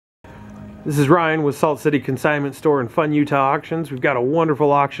This is Ryan with Salt City Consignment Store and Fun Utah Auctions. We've got a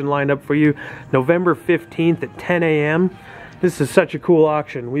wonderful auction lined up for you November 15th at 10 a.m. This is such a cool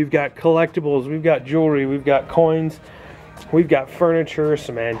auction. We've got collectibles, we've got jewelry, we've got coins, we've got furniture,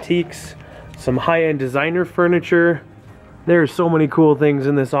 some antiques, some high-end designer furniture. There's so many cool things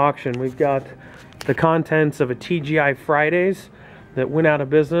in this auction. We've got the contents of a TGI Fridays that went out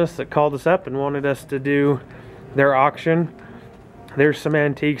of business, that called us up and wanted us to do their auction. There's some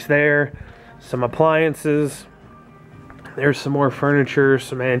antiques there, some appliances, there's some more furniture,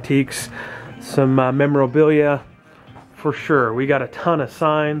 some antiques, some memorabilia for sure. We got a ton of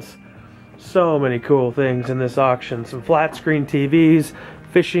signs, so many cool things in this auction. Some flat screen TVs,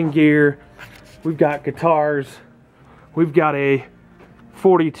 fishing gear, we've got guitars, we've got a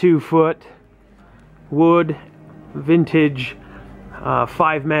 42-foot wood vintage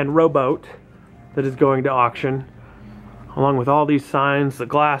 5-man rowboat that is going to auction, along with all these signs, the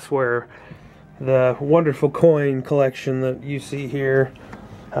glassware, the wonderful coin collection that you see here.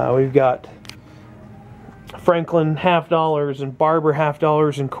 We've got Franklin half-dollars and Barber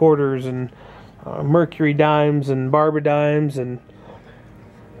half-dollars and quarters and Mercury dimes and Barber dimes and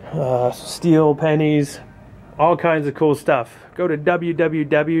steel pennies, all kinds of cool stuff. Go to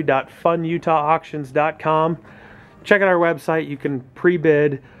www.funutahauctions.com. Check out our website. You can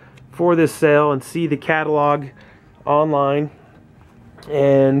pre-bid for this sale and see the catalog online,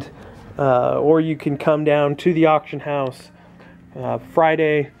 and or you can come down to the auction house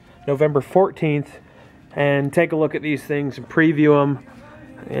Friday, November 14th, and take a look at these things and preview them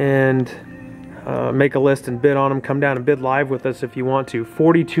and make a list and bid on them. Come down and bid live with us if you want to.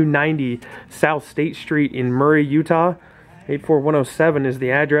 4290 South State Street in Murray, Utah. 84107 is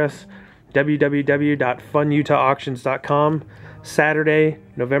the address. www.funutahauctions.com. Saturday,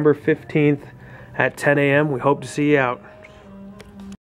 November 15th at 10 a.m. We hope to see you out.